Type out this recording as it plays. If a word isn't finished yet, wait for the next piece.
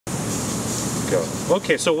go.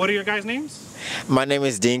 Okay, so what are your guys' names? My name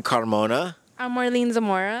is Dean Carmona. I'm Marlene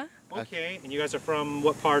Zamora. Okay, and you guys are from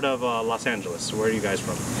what part of Los Angeles? Where are you guys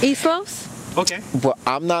from? East Los? Okay. Well,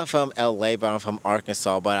 I'm not from LA, but I'm from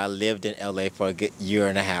Arkansas, but I lived in LA for a good year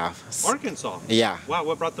and a half. Arkansas? Yeah. Wow,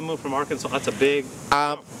 what brought the move from Arkansas? That's a big...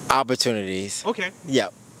 Opportunities. Okay.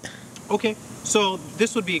 Yep. Okay, so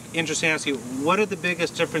this would be interesting to ask you, what are the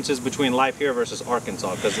biggest differences between life here versus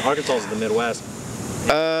Arkansas? Because Arkansas is the Midwest.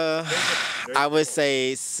 I would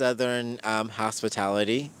say Southern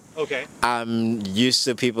hospitality. Okay. I'm used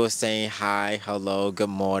to people saying hi, hello, good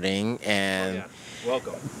morning, and yeah.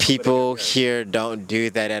 Welcome. people here don't do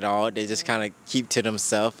that at all. They just kind of keep to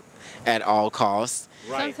themselves at all costs.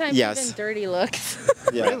 Right. Sometimes Yes. even dirty looks.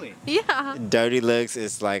 Yeah. Really? Yeah. Dirty looks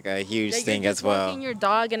is like a huge Like thing you're as just well. walking your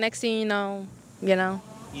dog, and next thing you know.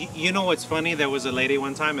 You know what's funny? There was a lady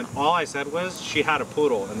one time, and all I said was she had a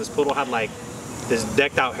poodle, and this poodle had like this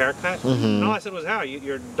decked out haircut. And all I said was, "How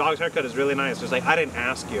your dog's haircut is really nice." She's like, "I didn't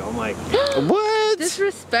ask you." I'm like, What?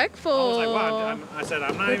 Disrespectful. I was like, "Wow." I said,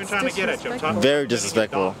 "I'm not even trying to get at you. I'm talking Very about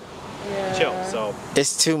disrespectful. Yeah. Chill."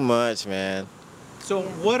 It's too much, man. So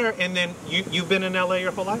and then you've been in LA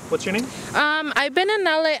your whole life? What's your name? I've been in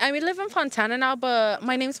LA. I live in Fontana now, but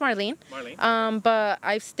my name's Marlene. Marlene. But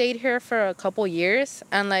I've stayed here for a couple years,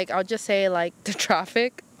 and like I'll just say like the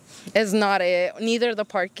traffic is not it. Neither the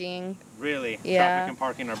parking. Really? Yeah. Traffic and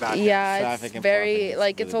parking are bad. Yeah, Traffic it's and very parking is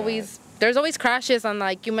like really it's always there's always crashes, and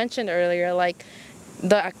like you mentioned earlier, like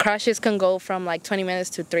the crashes can go from like 20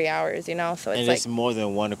 minutes to 3 hours. So it's And like it's more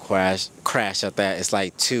than one crash at that. It's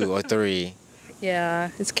like 2 or 3. yeah,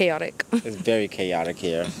 it's chaotic. It's very chaotic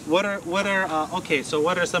here. What are okay? So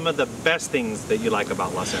what are some of the best things that you like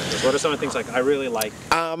about Los Angeles? What are some of the things like I really like?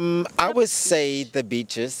 I would say the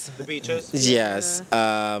beaches. The beaches. Yes.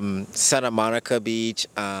 Santa Monica Beach.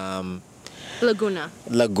 Laguna.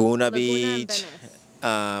 Laguna And Beach.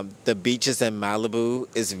 Venice. The beaches in Malibu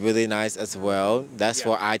is really nice as well. That's Yeah.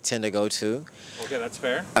 where I tend to go to. Okay, that's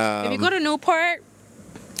fair. If you go to Newport,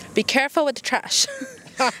 be careful with the trash.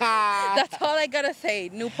 That's all I gotta say.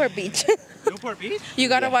 Newport Beach. Newport Beach? You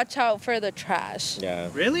gotta Yeah. watch out for the trash. Yeah.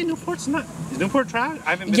 Really? Newport's not. Is Newport trash?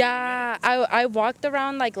 I haven't been. Yeah, I walked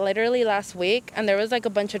around like literally last week, and there was like a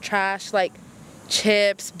bunch of trash, like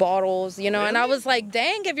chips, bottles, and I Really? was like,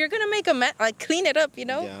 dang, if you're gonna make a mess, like clean it up,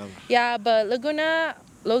 Yeah. Yeah, but Laguna,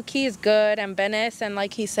 low key is good, and Venice, and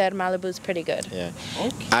like he said, Malibu's pretty good. Yeah.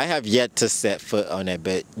 Okay. I have yet to set foot on that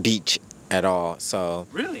beach at all. So,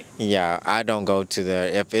 Really? yeah, I don't go to there.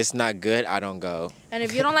 If it's not good, I don't go. And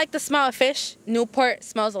if you don't like the smell of fish, Newport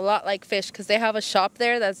smells a lot like fish because they have a shop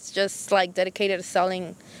there that's just like dedicated to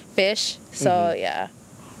selling fish. So yeah.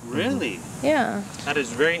 Really? Yeah. That is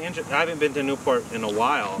very interesting. I haven't been to Newport in a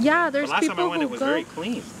while. Yeah, there's the last time I people went, who it was go- very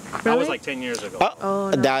clean. That Really? was like 10 years ago. Oh,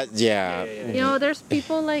 no. That, yeah. Yeah. There's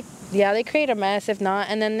people like, they create a mess if not.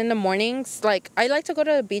 And then in the mornings, like, I like to go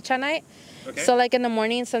to the beach at night. Okay. So, like, in the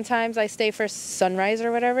morning, sometimes I stay for sunrise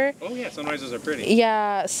or whatever. Oh yeah, sunrises are pretty.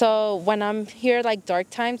 Yeah, so when I'm here, like, dark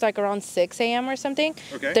times, like around 6 a.m. or something,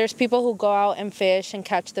 Okay. there's people who go out and fish and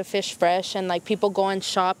catch the fish fresh. And, like, people go and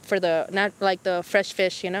shop for not like the fresh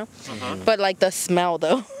fish, Uh-huh. But, like, the smell,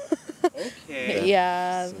 though. Okay.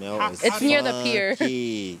 Yeah. Smell is It's near the pier.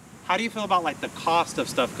 funky. How do you feel about like the cost of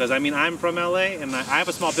stuff? Because I mean, I'm from LA and I have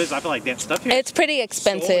a small business. I feel like that stuff here. It's pretty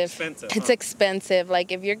expensive. expensive, It's huh? expensive.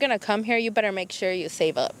 Like, if you're going to come here, you better make sure you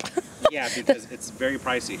save up. Yeah, because it's very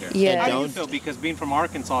pricey here. Yeah. How do you Don't- feel? Because being from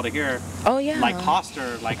Arkansas to here, Oh, yeah. like cost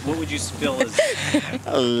or like what would you feel is?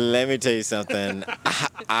 Let me tell you something.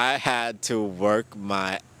 I had to work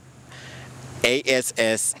my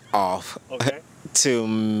ASS off Okay. to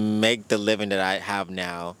make the living that I have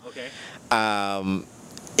now. Okay.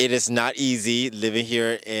 It is not easy living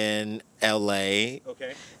here in LA.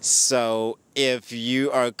 Okay. So if you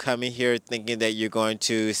are coming here thinking that you're going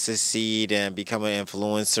to succeed and become an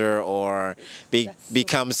influencer or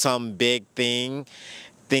become some big thing,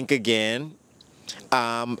 think again.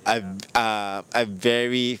 A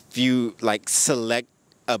very few like select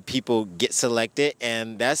people get selected,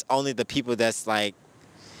 and that's only the people that's like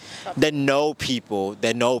that know people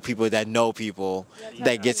that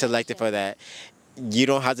get selected for that. You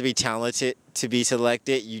don't have to be talented to be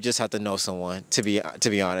selected. You just have to know someone to be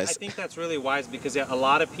I honest. think that's really wise because yeah, a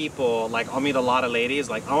lot of people like I'll meet a lot of ladies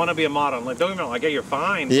like I want to be a model. I'm like don't get me wrong, like yeah, you're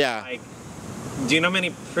fine. but, Yeah. Like, do you know how many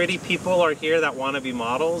pretty people are here that want to be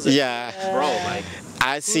models? Yeah. Bro, like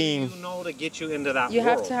I who seen do you know to get you into that You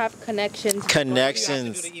world? have to have connections. What do you have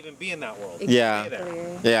connections. to do to even be in that world? Yeah. Stay there.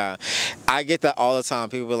 Exactly. Yeah, I get that all the time.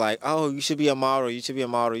 People are like, "Oh, you should be a model. You should be a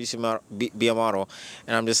model. You should be a model,"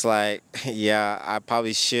 and I'm just like, "Yeah, I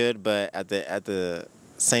probably should, but at the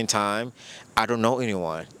same time, I don't know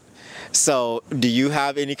anyone. So, do you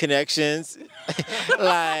have any connections?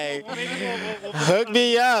 Like, hook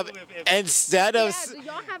me up instead of Yeah, do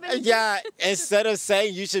y'all have any- yeah, instead of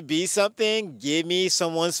saying you should be something, give me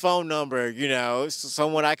someone's phone number, you know,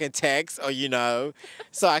 someone I can text or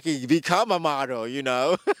so I can become a model, You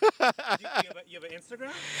have an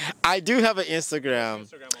Instagram? I do have an Instagram.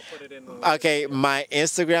 Instagram, I'll put it in. Okay, my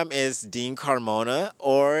Instagram is Dean Carmona,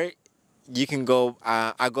 or you can go.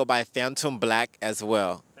 I go by Phantom Black as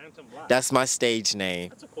well. Phantom Black. That's my stage name.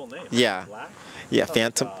 That's a cool name. Yeah. Black? Yeah, Oh,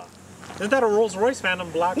 Phantom. isn't that a Rolls Royce Phantom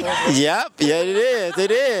Black? Rolls Royce? Yep. Yeah, it is.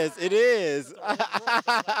 It is. It is.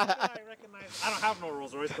 I recognize. I don't have no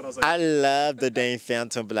Rolls Royce, but I was like, I love the name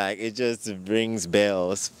Phantom Black. It just rings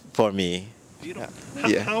bells for me. beautiful.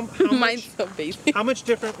 Yeah. How Mine's much? so basic. How much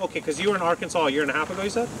different? Okay, because you were in Arkansas a year and a half ago. You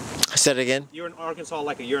said Say it again. you were in Arkansas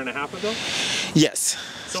like a year and a half ago. Yes.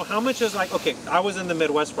 So how much is like? Okay, I was in the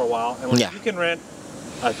Midwest for a while, and like, Yeah. you can rent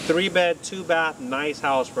a 3-bed, 2-bath, nice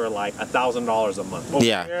house for like $1,000 a month. Over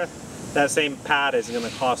Yeah. here, that same pad is going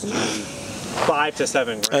to cost you $5 to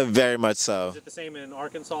 $7 grand. Very much so. Is it the same in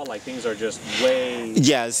Arkansas? Like things are just way.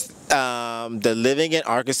 Yes, the living in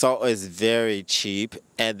Arkansas is very cheap,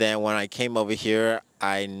 and then when I came over here,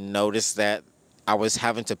 I noticed that I was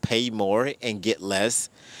having to pay more and get less,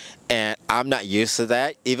 and I'm not used to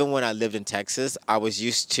that. Even when I lived in Texas, I was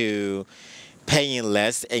used to paying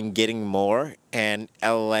less and getting more, and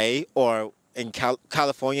LA or in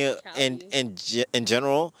California in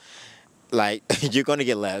general, like you're gonna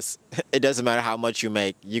get less. It doesn't matter how much you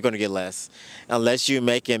make, you're gonna get less. Unless you're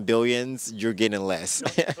making billions, you're getting less.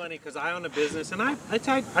 It's funny because I own a business and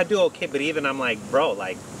I do okay, but even I'm like, bro,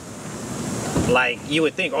 like you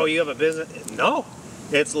would think, oh, you have a business. No,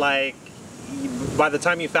 it's like by the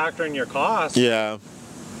time you factor in your costs, Yeah,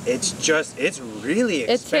 it's really It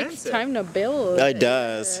expensive. takes time to build. it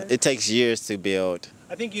does. It takes years to build.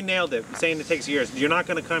 I think you nailed it. Saying it takes years. You're not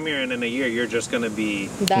going to come here and in a year you're just going to be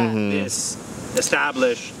That. this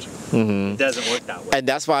established. It doesn't work that way. And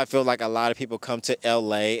that's why I feel like a lot of people come to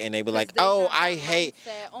LA and they be like, they "Oh, have I that hate,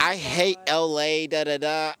 mindset. Oh I my hate God. LA, da da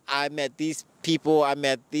da. I met these people, I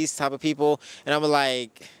met these type of people," and I'm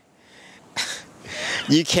like,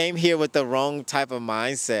 "You came here with the wrong type of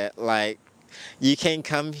mindset. Like, you can't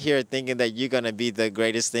come here thinking that you're gonna be the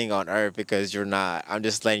greatest thing on earth because you're not. I'm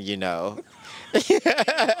just letting you know.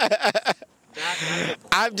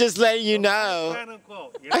 I'm just letting you know." Quote,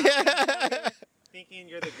 unquote. You're not thinking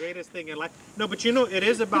you're the greatest thing in life. No, but it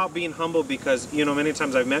is about being humble because, many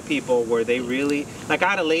times I've met people where they really, like I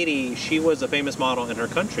had a lady, she was a famous model in her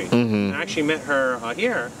country. And I actually met her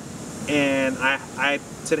here. And I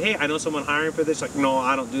said, hey, I know someone hiring for this. Like, no,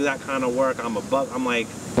 I don't do that kind of work. I'm a buck. I'm like,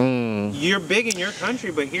 you're big in your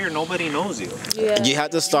country, but here nobody knows you. Yeah. You have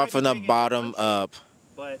to start from the bottom up.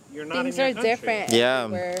 But you're not Things in your are country. different. Yeah.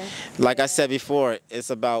 everywhere. Like I said before, it's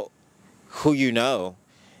about who you know.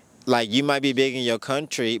 Like, you might be big in your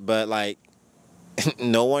country, but like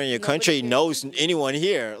no one in your country knows anyone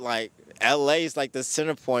here. Like, LA is like the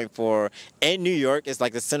center point and New York is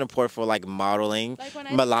like the center point for like modeling. Like when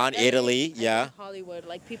I Milan, say LA, Italy, I yeah. think Hollywood,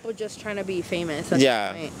 like people just trying to be famous. At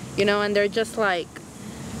Yeah. this point, and they're just like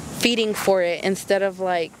feeding for it instead of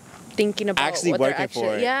like thinking about Actually what working they're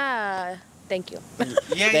for it. Yeah. Thank you.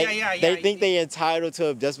 Yeah. They think they're entitled to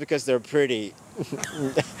it just because they're pretty.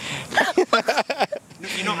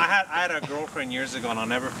 I had a girlfriend years ago, and I'll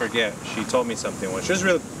never forget. She told me something. She was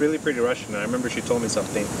really, really pretty Russian, and I remember she told me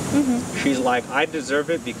something. She's like, I deserve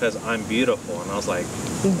it because I'm beautiful. And I was like,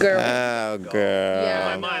 Girl. Oh, girl.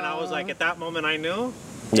 Yeah. in my mind, I was like, at that moment, I knew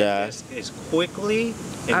Yeah. as quickly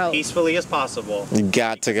and Out. peacefully as possible. You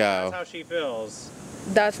got to That's go. how she feels.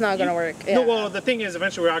 That's not gonna work. Yeah. No, well, the thing is,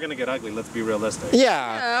 eventually we are gonna get ugly. Let's be realistic.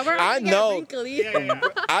 Yeah. We're I gonna get know. wrinkly. Yeah.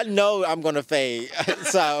 I know I'm gonna fade.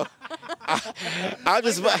 So I'm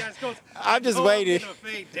just waiting. Gonna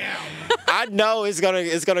fade down. I know it's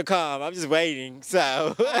gonna come. I'm just waiting.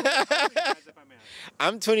 So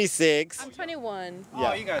I'm 26. I'm 21.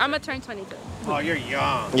 Oh, you guys. I'm gonna turn 22. Oh, you're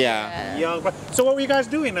young. Yeah. Young. So what were you guys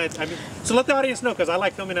doing? I mean, so let the audience know because I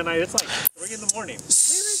like filming at night. It's like 3 in the morning.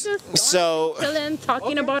 So Chilling,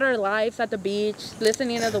 talking about our lives at the beach,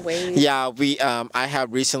 listening to the waves. yeah, I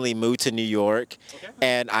have recently moved to New York,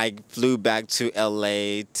 and I flew back to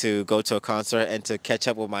LA to go to a concert and to catch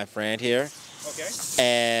up with my friend here. Okay.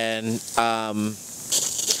 And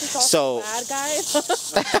So bad, guys.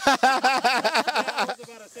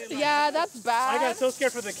 Yeah, that's bad. I got so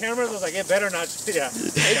scared for the cameras. I was like, it better not. Yeah.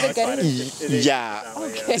 Is it getting? Yeah.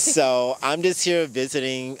 Okay. So I'm just here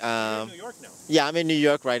visiting. You're in New York now. Yeah, I'm in New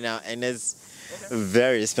York right now, and it's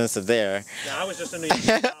very expensive there. Yeah, I was just in New York.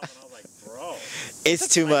 And I was like, bro. It's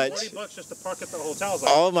too much. $40 just to park at the hotel. I was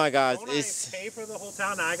like, Oh my gosh, don't it's I pay for the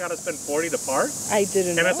hotel? Now I gotta spend $40 to park. I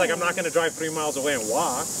didn't know. And it's like I'm not gonna drive 3 miles away and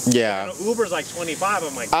walk. yeah. You know, Uber's like 25.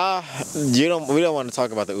 I'm like, We don't want to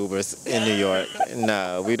talk about the Ubers in New York.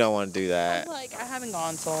 No, we don't want to do that. I'm like, I haven't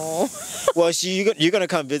gone, so. Well, you're gonna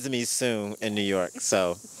come visit me soon in New York,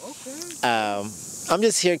 so. okay. I'm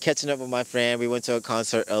just here catching up with my friend. We went to a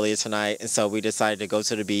concert earlier tonight, and so we decided to go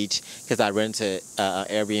to the beach because I rented an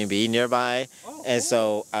Airbnb nearby, and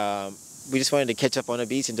so we just wanted to catch up on the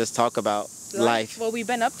beach and just talk about life. What we've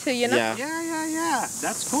been up to, you know? Yeah. Yeah.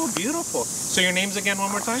 That's cool. Beautiful. So your names again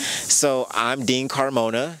one more time? So I'm Dean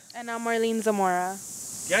Carmona. And I'm Marlene Zamora.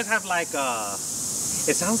 You guys have like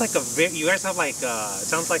it sounds like you guys have like it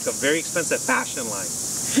sounds like a very expensive fashion line.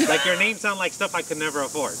 Like your names sound like stuff I could never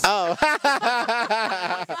afford. Oh.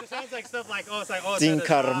 It sounds like stuff like Dean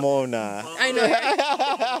Carmona. I know,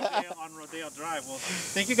 right? On Rodeo Drive. Well,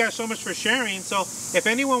 thank you guys so much for sharing. So, if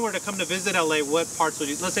anyone were to come to visit LA, what parts would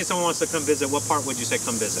you? Let's say someone wants to come visit. What part would you say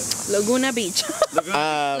come visit? Laguna Beach.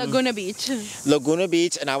 Laguna Beach. Laguna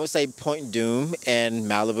Beach, and I would say Point Doom and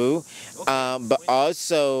Malibu. But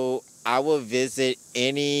also, I will visit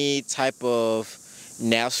any type of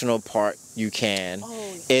national park you can.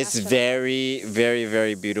 It's very, very,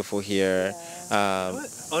 very beautiful here.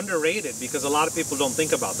 Underrated because a lot of people don't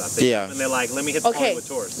think about that. And they're like, let me hit the Hollywood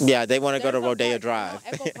tours. Yeah, they want to go to Rodeo Drive.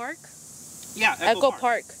 Echo Park? Yeah, Echo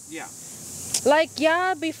Park. Yeah. Like,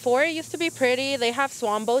 yeah, before it used to be pretty. They have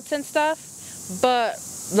swan boats and stuff. But,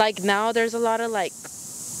 like, now there's a lot of, like,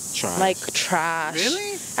 trash.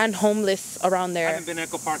 Really? And homeless around there. I haven't been to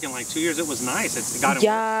Echo Park in like 2 years. It was nice. It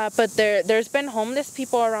got but there's been homeless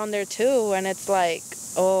people around there too, and it's like,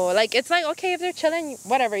 it's like, okay, if they're chilling,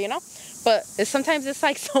 whatever, you know. But sometimes it's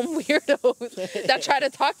like some weirdos that try to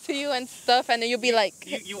talk to you and stuff, and then you'll be like...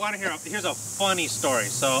 You want to hear... Here's a funny story.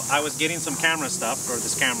 So I was getting some camera stuff for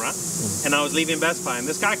this camera, and I was leaving Best Buy, and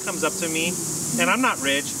this guy comes up to me, and I'm not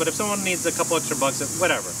rich, but if someone needs a couple extra bucks,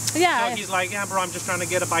 whatever. Yeah. So he's like, yeah, bro, I'm just trying to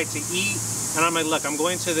get a bite to eat. And I'm like, look, I'm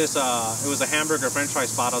going to this, it was a hamburger french fry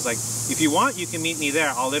spot. I was like, if you want, you can meet me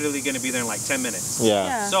there. I'm literally going to be there in like 10 minutes.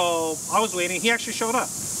 Yeah. So I was waiting. He actually showed up.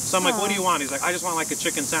 So I'm like, what do you want? He's like, I just want like a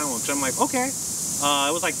chicken sandwich. I'm like, okay.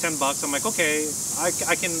 It was like $10. I'm like, okay,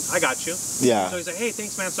 I got you. Yeah. So he's like, hey,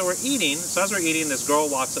 thanks, man. So we're eating. So as we're eating, this girl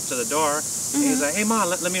walks up to the door. And he's like, hey, Ma,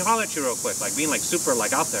 let me holler at you real quick. Like being like super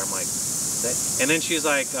like out there. I'm like, and then she's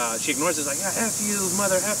like, she ignores it. She's like, yeah, F you,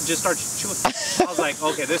 mother F. Just starts chewing. I was like,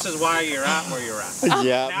 okay, this is why you're at where you're at.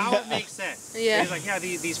 Yeah. Now it makes sense. Yeah. He's like, yeah,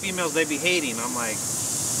 these females, they be hating. I'm like,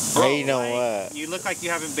 They know what? You look like you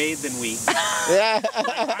haven't bathed in weeks. Yeah.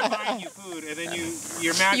 Like, I'm buying you food, and then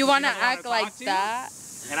you're mad. You want to act like that?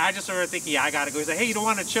 And I just started thinking, yeah, I gotta go. He's like, hey, you don't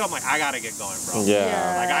want to chill? I'm like, I gotta get going, bro.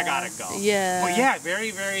 Yeah. Like, I gotta go. Yeah. But yeah,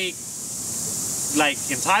 very, very, like,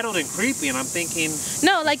 entitled and creepy. And I'm thinking...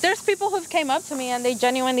 No, like, there's people who've came up to me and they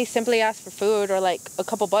genuinely simply ask for food or, like, a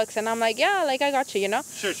couple bucks. And I'm like, yeah, like, I got you, you know?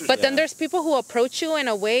 Sure. But then there's people who approach you in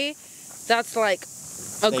a way that's, like,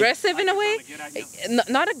 aggressive in a way.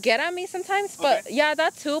 Not to get at me sometimes, but yeah,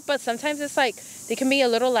 that too. But sometimes it's like, they can be a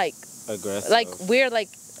little, like... Aggressive. Like, weird, like,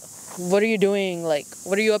 what are you doing? Like,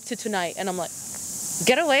 what are you up to tonight? And I'm like,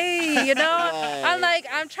 get away, you know? I'm like,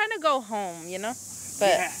 I'm trying to go home, you know?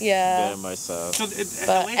 But yeah. myself. So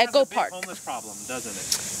but LA has Echo a big Park. homeless problem,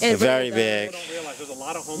 doesn't It Very really big. People don't realize there's a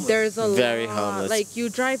lot of homeless. There's a Very lot. homeless. Like, you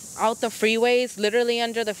drive out the freeways, literally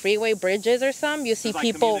under the freeway bridges or something, you see There's,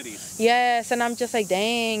 like, people. communities. Yes, and I'm just like,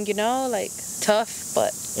 dang, you know, like, tough,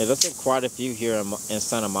 but. Yeah, there's quite a few here in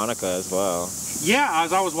Santa Monica as well. Yeah,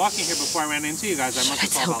 as I was walking here before I ran into you guys, I must have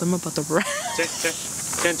saw about the rats?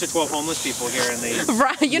 10 to 12 homeless people here, and they...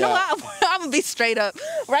 Right, you know what? I'm gonna be straight up.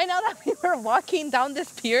 Right now that we were walking down this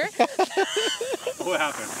pier, What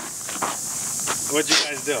happened? What'd you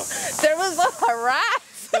guys do? there was a rat.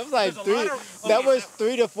 That was like There's a lot of- that okay, was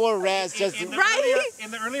 3 to 4 rats just in the Right?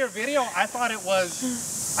 in the earlier video, I thought it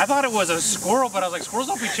was a squirrel, but I was like, squirrels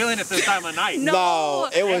don't be chilling at this time of night. No,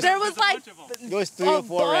 it was- There There's was a like bunch of 'em. it was 3 a or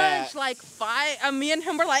 4 bunch, rats. like 5. Me and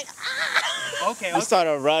him were like, ah. Okay. We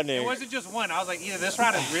started running. It wasn't just one. I was like, either this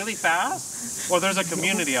rat is really fast, or there's a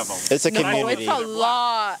community of them. It's a No, community. it's a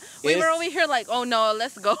lot. We were It's- over here like, oh no,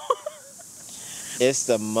 let's go. It's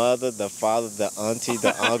the mother, the father, the auntie,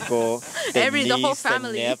 the uncle, the The whole niece,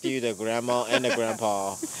 family. the nephew, the grandma, and the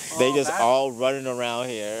grandpa. They just that's- all running around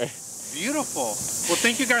here. Beautiful. Well,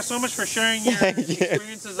 thank you guys so much for sharing your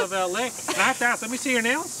experiences of LA. And I have to ask, let me see your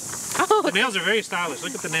nails. Oh, The nails are very stylish.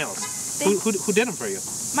 Look at the nails. Who did them for you?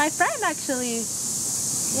 my friend actually.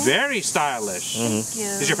 Very stylish. Thank you.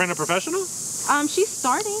 Is your friend a professional? She's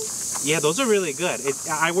starting. Yeah, those are really good.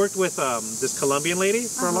 I worked with this Colombian lady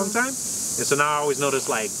for a long time. And And so now I always notice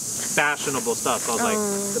like fashionable stuff. So I was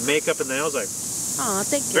like, the makeup and the nails, like, Oh,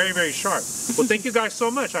 thank you. very, very sharp. Well, thank you guys so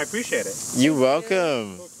much. I appreciate it. You're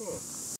welcome.